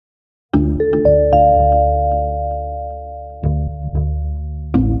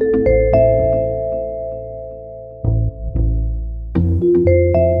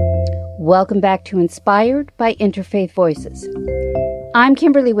Welcome back to Inspired by Interfaith Voices. I'm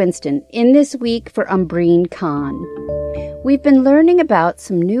Kimberly Winston, in this week for Umbreen Khan. We've been learning about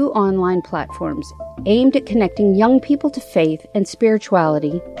some new online platforms aimed at connecting young people to faith and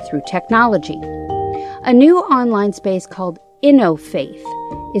spirituality through technology. A new online space called InnoFaith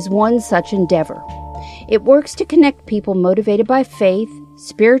is one such endeavor. It works to connect people motivated by faith,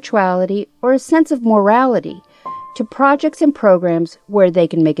 spirituality, or a sense of morality to projects and programs where they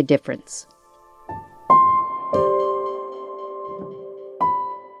can make a difference.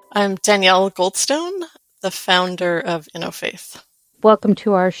 I'm Danielle Goldstone, the founder of InnoFaith. Welcome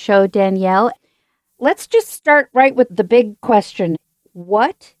to our show, Danielle. Let's just start right with the big question.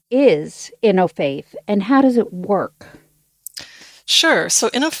 What is InnoFaith and how does it work? Sure. So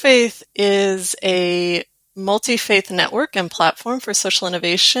InnoFaith is a multi-faith network and platform for social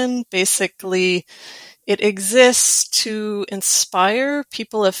innovation. Basically, it exists to inspire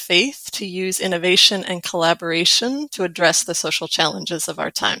people of faith to use innovation and collaboration to address the social challenges of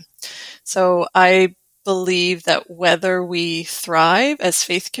our time. So I believe that whether we thrive as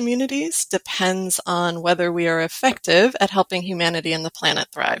faith communities depends on whether we are effective at helping humanity and the planet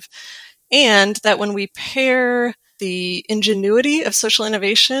thrive. And that when we pair the ingenuity of social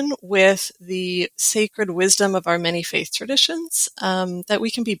innovation with the sacred wisdom of our many faith traditions, that we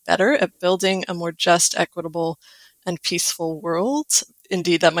can be better at building a more just, equitable, and peaceful world.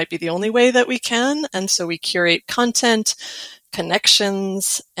 Indeed, that might be the only way that we can. And so we curate content,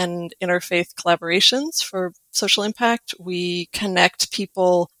 connections, and interfaith collaborations for social impact. We connect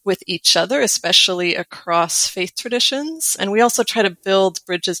people with each other, especially across faith traditions. And we also try to build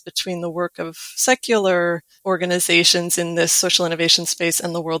bridges between the work of secular organizations in this social innovation space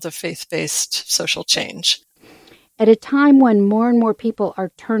and the world of faith-based social change. At a time when more and more people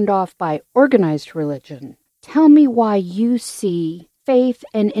are turned off by organized religion, tell me why you see faith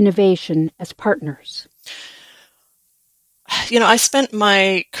and innovation as partners. You know, I spent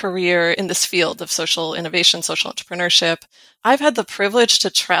my career in this field of social innovation, social entrepreneurship. I've had the privilege to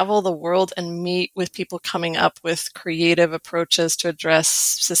travel the world and meet with people coming up with creative approaches to address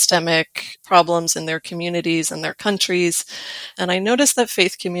systemic problems in their communities and their countries. And I noticed that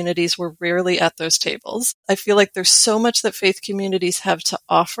faith communities were rarely at those tables. I feel like there's so much that faith communities have to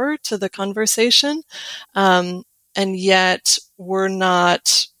offer to the conversation. And yet we're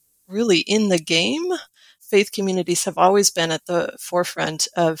not really in the game. Faith communities have always been at the forefront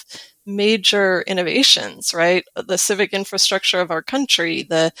of major innovations, right? The civic infrastructure of our country,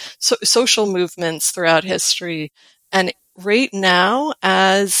 the social movements throughout history. And right now,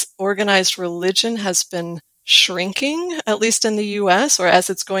 as organized religion has been shrinking, at least in the US, or as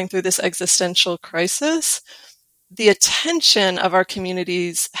it's going through this existential crisis, the attention of our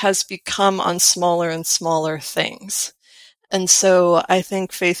communities has become on smaller and smaller things. And so I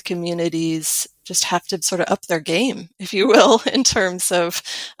think faith communities just have to sort of up their game, if you will, in terms of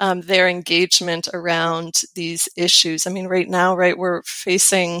their engagement around these issues. I mean, right now, we're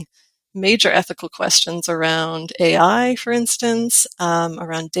facing major ethical questions around AI, for instance,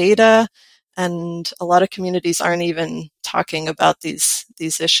 around data, and a lot of communities aren't even talking about these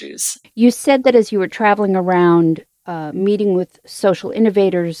issues. You said that as you were traveling around meeting with social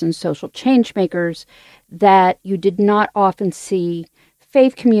innovators and social change makers, that you did not often see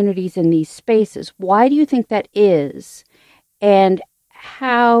faith communities in these spaces. Why do you think that is? And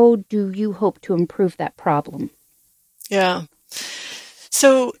how do you hope to improve that problem? Yeah.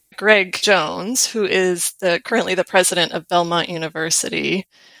 So Greg Jones, who is currently the president of Belmont University,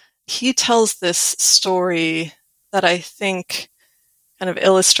 he tells this story that I think kind of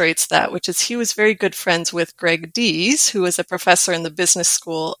illustrates that, which is he was very good friends with Greg Dees, who was a professor in the business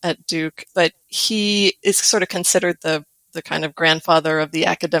school at Duke, but he is sort of considered the kind of grandfather of the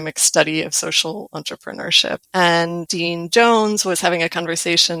academic study of social entrepreneurship. And Dean Jones was having a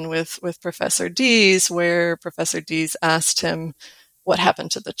conversation with Professor Dees, where Professor Dees asked him what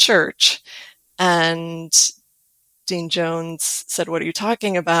happened to the church. And Dean Jones said, "What are you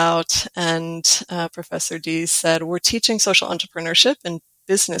talking about?" And Professor Dees said, "We're teaching social entrepreneurship in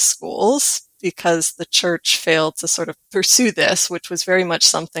business schools because the church failed to sort of pursue this," which was very much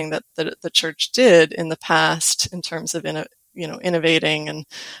something that the church did in the past in terms of innovating and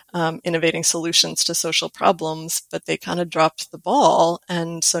innovating solutions to social problems, but they kind of dropped the ball.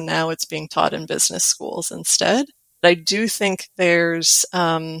 And so now it's being taught in business schools instead. I do think there's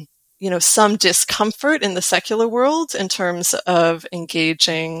some discomfort in the secular world in terms of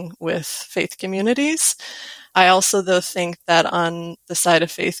engaging with faith communities. I also, though, think that on the side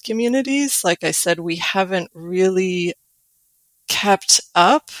of faith communities, like I said, we haven't really kept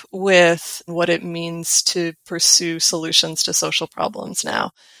up with what it means to pursue solutions to social problems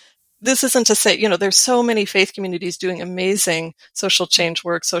now. this isn't to say, there's so many faith communities doing amazing social change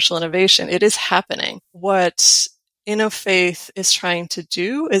work, social innovation. It is happening. What InnoFaith is trying to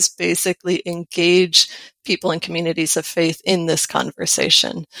do is basically engage people in communities of faith in this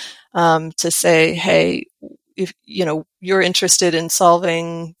conversation, to say, hey, if you're interested in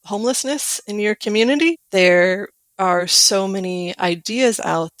solving homelessness in your community, there are so many ideas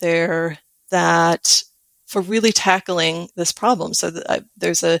out there that for really tackling this problem. So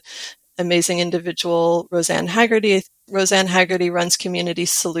there's a amazing individual, Roseanne Haggerty. Roseanne Haggerty runs Community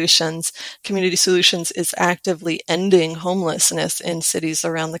Solutions. Community Solutions is actively ending homelessness in cities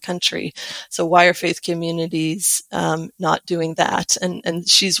around the country. So why are faith communities not doing that? And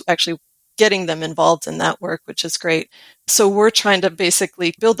she's actually getting them involved in that work, which is great. So we're trying to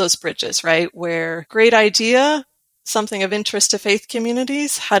basically build those bridges, right? Where great idea, something of interest to faith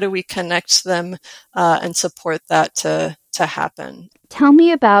communities, how do we connect them and support that to happen? Tell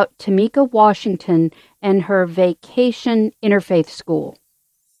me about Tamika Washington and her Vacation Interfaith School.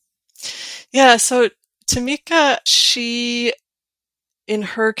 Yeah, so Tamika, she, in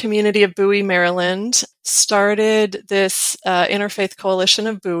her community of Bowie, Maryland, started this Interfaith Coalition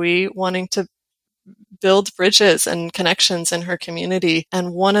of Bowie, wanting to build bridges and connections in her community.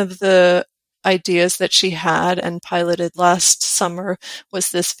 And one of the ideas that she had and piloted last summer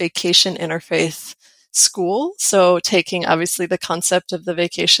was this Vacation Interfaith School. So taking obviously the concept of the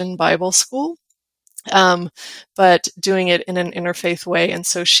Vacation Bible School, but doing it in an interfaith way. And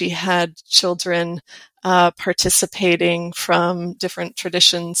so she had children participating from different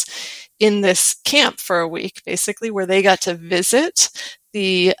traditions in this camp for a week, basically, where they got to visit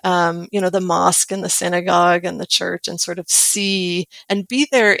the mosque and the synagogue and the church and sort of see and be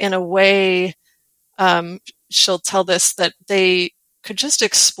there in a way. She'll tell this that they could just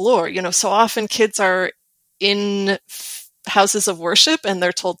explore. So often kids are in houses of worship and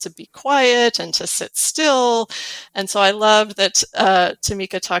they're told to be quiet and to sit still. And so I love that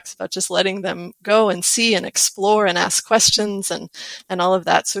Tamika talks about just letting them go and see and explore and ask questions and all of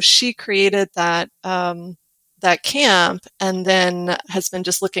that. So she created that camp, and then has been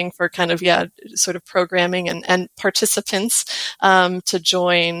just looking for kind of, sort of programming and participants to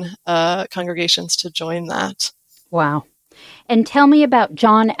join, congregations to join that. Wow. And tell me about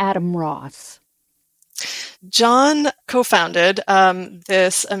John Adam Ross. John co-founded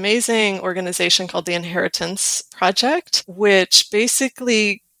this amazing organization called the Inheritance Project, which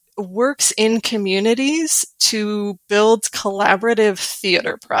basically works in communities to build collaborative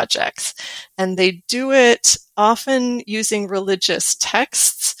theater projects. And they do it often using religious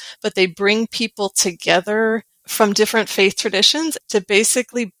texts, but they bring people together from different faith traditions to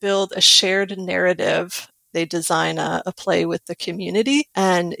basically build a shared narrative. They design a play with the community,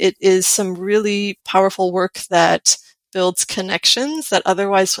 and it is some really powerful work that builds connections that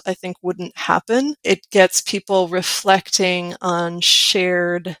otherwise I think wouldn't happen. It gets people reflecting on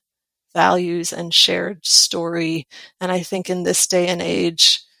shared values and shared story. And I think in this day and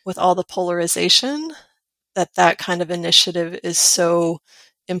age, with all the polarization, that kind of initiative is so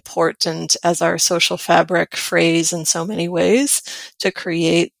important as our social fabric phrase in so many ways to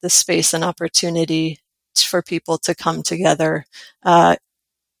create the space and opportunity for people to come together and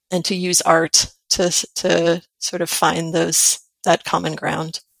to use art to sort of find that common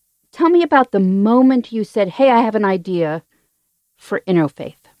ground. Tell me about the moment you said, hey, I have an idea for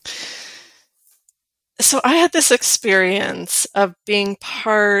InnoFaith. So I had this experience of being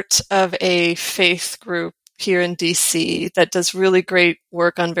part of a faith group here in DC that does really great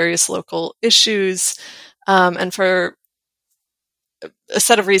work on various local issues. And for a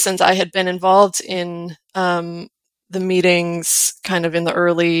set of reasons, I had been involved in the meetings kind of in the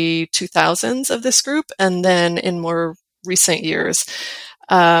early 2000s of this group, and then in more recent years.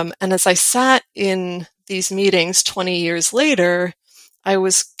 And as I sat in these meetings 20 years later, I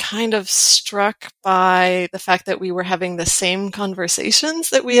was kind of struck by the fact that we were having the same conversations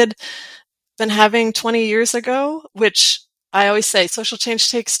that we had been having 20 years ago, which I always say social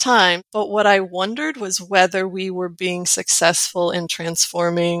change takes time. But what I wondered was whether we were being successful in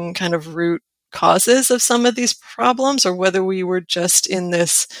transforming kind of root causes of some of these problems, or whether we were just in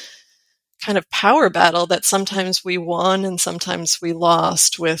this kind of power battle that sometimes we won and sometimes we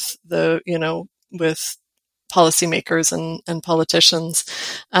lost with with policymakers and politicians,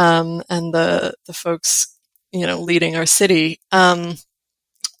 and the folks, leading our city. And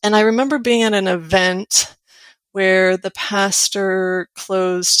I remember being at an event where the pastor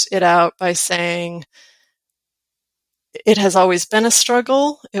closed it out by saying, it has always been a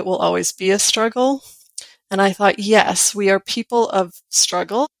struggle. It will always be a struggle. And I thought, yes, we are people of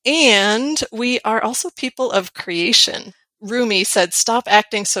struggle, and we are also people of creation. Rumi said, "Stop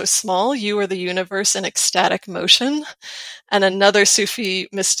acting so small. You are the universe in ecstatic motion." And another Sufi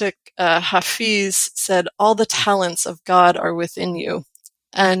mystic, Hafiz, said, "All the talents of God are within you."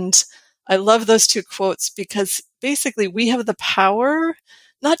 And I love those two quotes because basically we have the power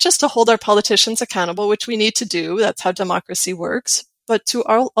not just to hold our politicians accountable, which we need to do, that's how democracy works, but to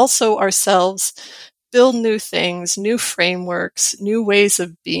also ourselves build new things, new frameworks, new ways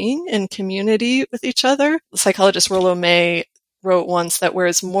of being in community with each other. The psychologist Rollo May wrote once that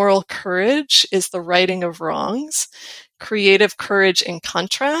whereas moral courage is the righting of wrongs, creative courage, in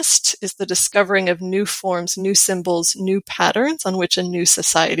contrast, is the discovering of new forms, new symbols, new patterns on which a new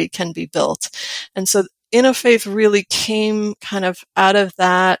society can be built. And so InnoFaith really came kind of out of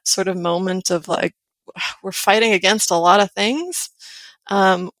that sort of moment of like, we're fighting against a lot of things.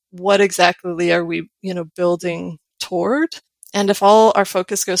 What exactly are we, building toward? And if all our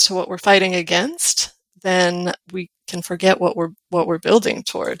focus goes to what we're fighting against, then we can forget what we're building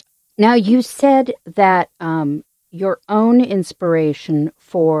toward. Now, you said that your own inspiration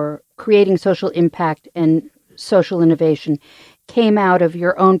for creating social impact and social innovation came out of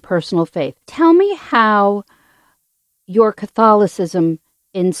your own personal faith. Tell me how your Catholicism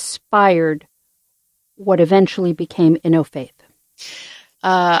inspired what eventually became InnoFaith.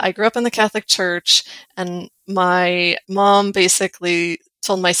 I grew up in the Catholic Church, and my mom basically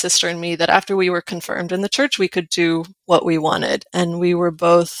told my sister and me that after we were confirmed in the church, we could do what we wanted. And we were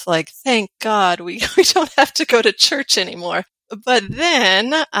both like, thank God we don't have to go to church anymore. But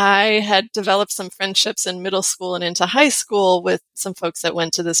then I had developed some friendships in middle school and into high school with some folks that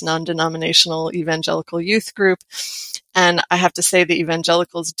went to this non-denominational evangelical youth group. And I have to say the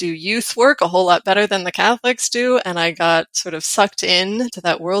evangelicals do youth work a whole lot better than the Catholics do. And I got sort of sucked into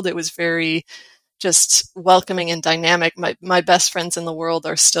that world. It was very just welcoming and dynamic. My best friends in the world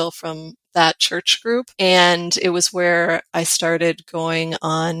are still from that church group. And it was where I started going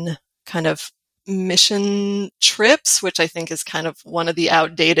on kind of mission trips, which I think is kind of one of the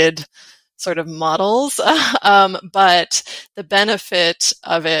outdated sort of models. But the benefit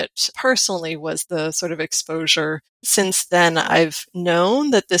of it personally was the sort of exposure. Since then, I've known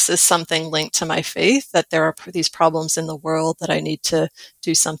that this is something linked to my faith, that there are these problems in the world that I need to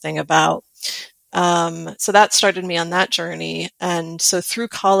do something about. So that started me on that journey. And so through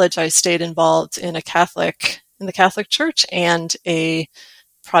college, I stayed involved in the Catholic Church and a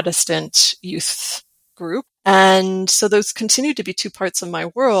Protestant youth group. And so those continue to be two parts of my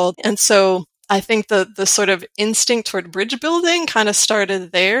world. And so I think the sort of instinct toward bridge building kind of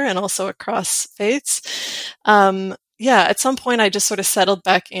started there and also across faiths. At some point I just sort of settled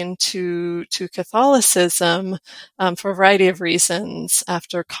back into Catholicism for a variety of reasons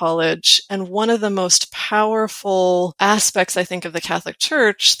after college. And one of the most powerful aspects, I think, of the Catholic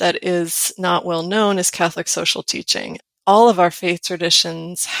Church that is not well known is Catholic social teaching. All of our faith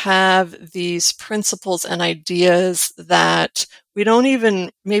traditions have these principles and ideas that we don't even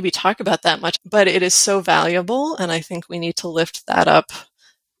maybe talk about that much, but it is so valuable, and I think we need to lift that up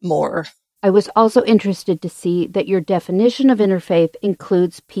more. I was also interested to see that your definition of interfaith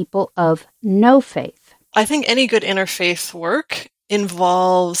includes people of no faith. I think any good interfaith work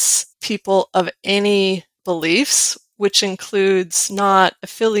involves people of any beliefs, which includes not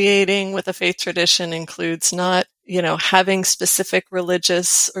affiliating with a faith tradition, includes not having specific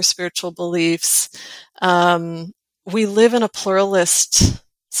religious or spiritual beliefs. We live in a pluralist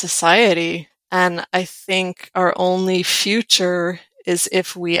society, and I think our only future is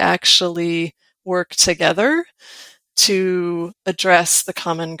if we actually work together to address the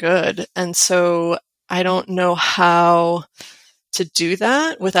common good. And so I don't know how to do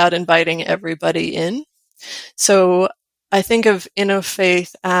that without inviting everybody in. So I think of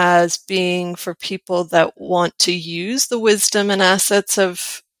InnoFaith as being for people that want to use the wisdom and assets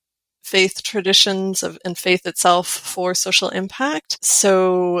of faith traditions and faith itself for social impact.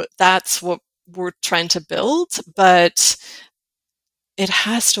 So that's what we're trying to build, but it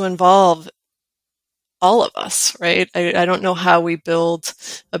has to involve all of us, right? I don't know how we build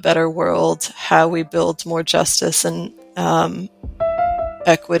a better world, how we build more justice and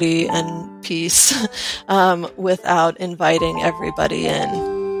equity and peace without inviting everybody in.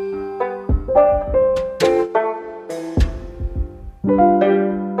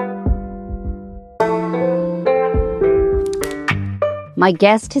 My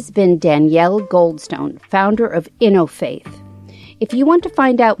guest has been Danielle Goldstone, founder of InnoFaith. If you want to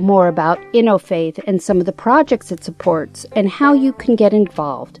find out more about InnoFaith and some of the projects it supports and how you can get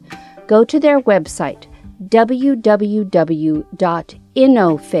involved, go to their website,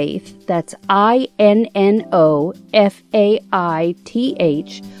 www.InnoFaith, that's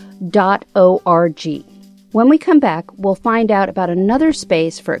INNOFAITH.org. When we come back, we'll find out about another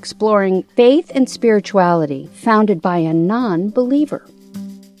space for exploring faith and spirituality founded by a non-believer.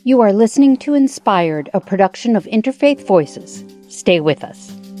 You are listening to Inspired, a production of Interfaith Voices. Stay with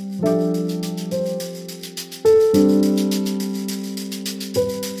us.